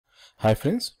Hi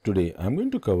friends, today I'm going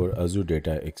to cover Azure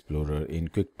Data Explorer in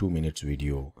quick 2 minutes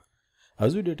video.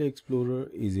 Azure Data Explorer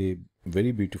is a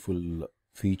very beautiful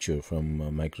feature from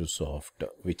Microsoft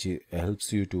which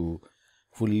helps you to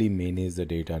fully manage the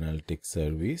data analytics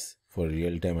service for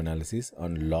real-time analysis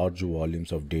on large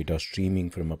volumes of data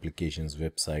streaming from applications,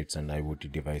 websites and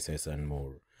IoT devices and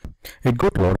more. It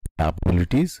got a lot of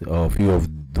capabilities. A few of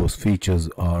those features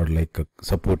are like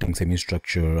supporting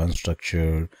semi-structured,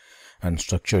 unstructured and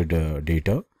structured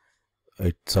data.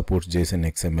 It supports JSON,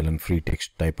 XML and free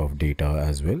text type of data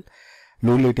as well.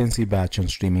 Low latency batch and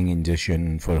streaming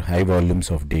ingestion for high volumes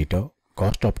of data.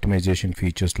 Cost optimization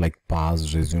features like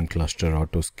parse, resume, cluster,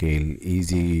 auto scale,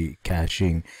 easy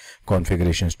caching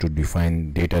configurations to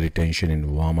define data retention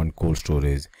in warm and cold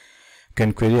storage.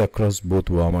 Can query across both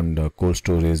warm and cold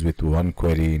storage with one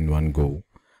query in one go.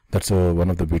 That's one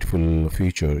of the beautiful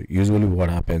feature. Usually what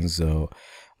happens,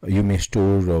 you may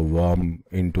store warm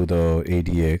into the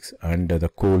ADX and the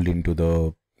cold into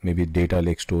the maybe data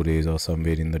lake storage or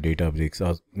somewhere in the Databricks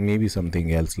or maybe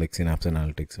something else like Synapse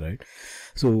Analytics, right?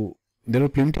 So there are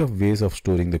plenty of ways of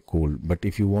storing the cold, but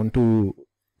if you want to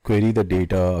query the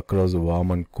data across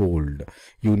warm and cold,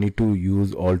 you need to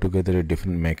use altogether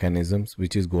different mechanisms,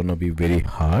 which is gonna be very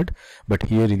hard. But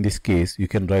here in this case, you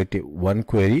can write one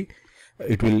query.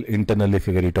 It will internally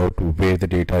figure it out where the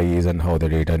data is and how the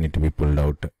data need to be pulled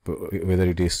out, whether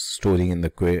it is storing in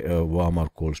the warm or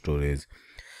cold storage.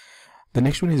 The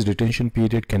next one is retention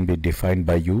period can be defined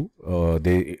by you.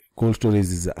 The cold storage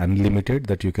is unlimited,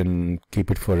 that you can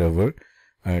keep it forever,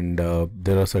 and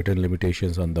there are certain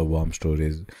limitations on the warm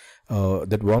storage.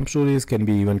 That warm storage can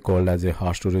be even called as a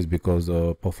hard storage because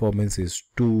performance is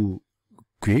too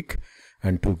quick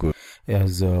and too good.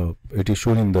 As it is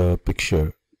shown in the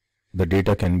picture, the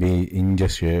data can be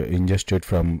ingested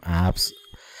from apps,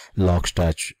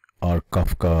 Logstash or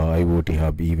Kafka, IoT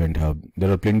Hub, Event Hub. There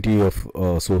are plenty of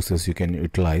sources you can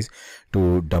utilize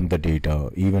to dump the data.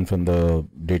 Even from the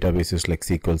databases like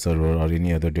SQL Server or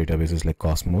any other databases like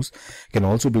Cosmos can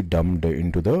also be dumped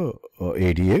into the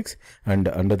ADX, and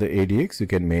under the ADX you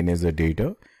can manage the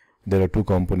data. There are two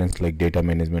components like data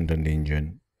management and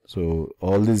engine. So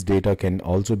all this data can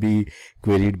also be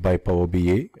queried by Power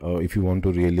BI. If you want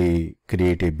to really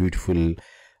create a beautiful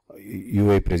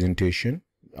UI presentation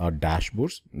or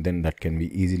dashboards, then that can be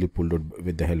easily pulled out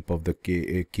with the help of the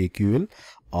KQL,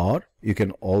 or you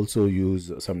can also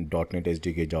use some .NET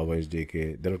SDK, Java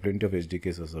SDK. There are plenty of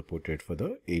SDKs are supported for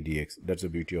the ADX. That's the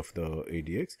beauty of the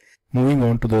ADX. Moving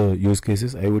on to the use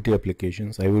cases, IoT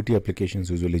applications. IoT applications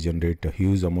usually generate a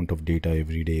huge amount of data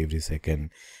every day, every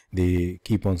second. They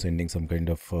keep on sending some kind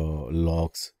of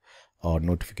logs or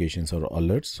notifications or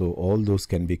alerts. So all those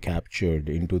can be captured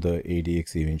into the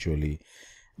ADX eventually.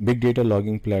 Big data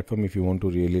logging platform, if you want to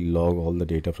really log all the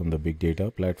data from the big data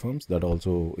platforms, that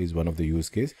also is one of the use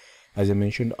case. As I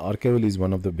mentioned, archival is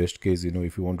one of the best case.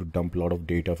 If you want to dump a lot of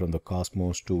data from the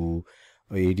Cosmos to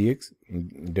ADX,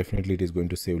 definitely it is going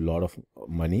to save a lot of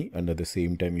money, and at the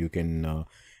same time you can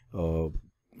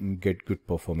get good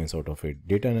performance out of it.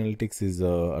 Data analytics is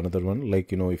another one.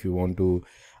 Like if you want to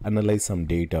analyze some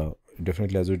data,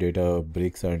 definitely Azure Data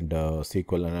Bricks and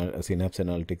SQL and Synapse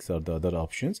Analytics are the other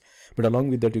options. But along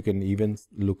with that, you can even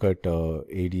look at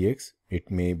ADX.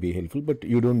 It may be helpful, but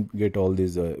you don't get all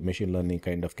these machine learning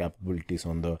kind of capabilities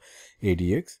on the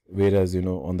ADX. Whereas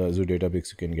on the Azure Data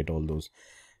Bricks, you can get all those.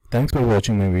 Thanks for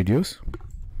watching my videos.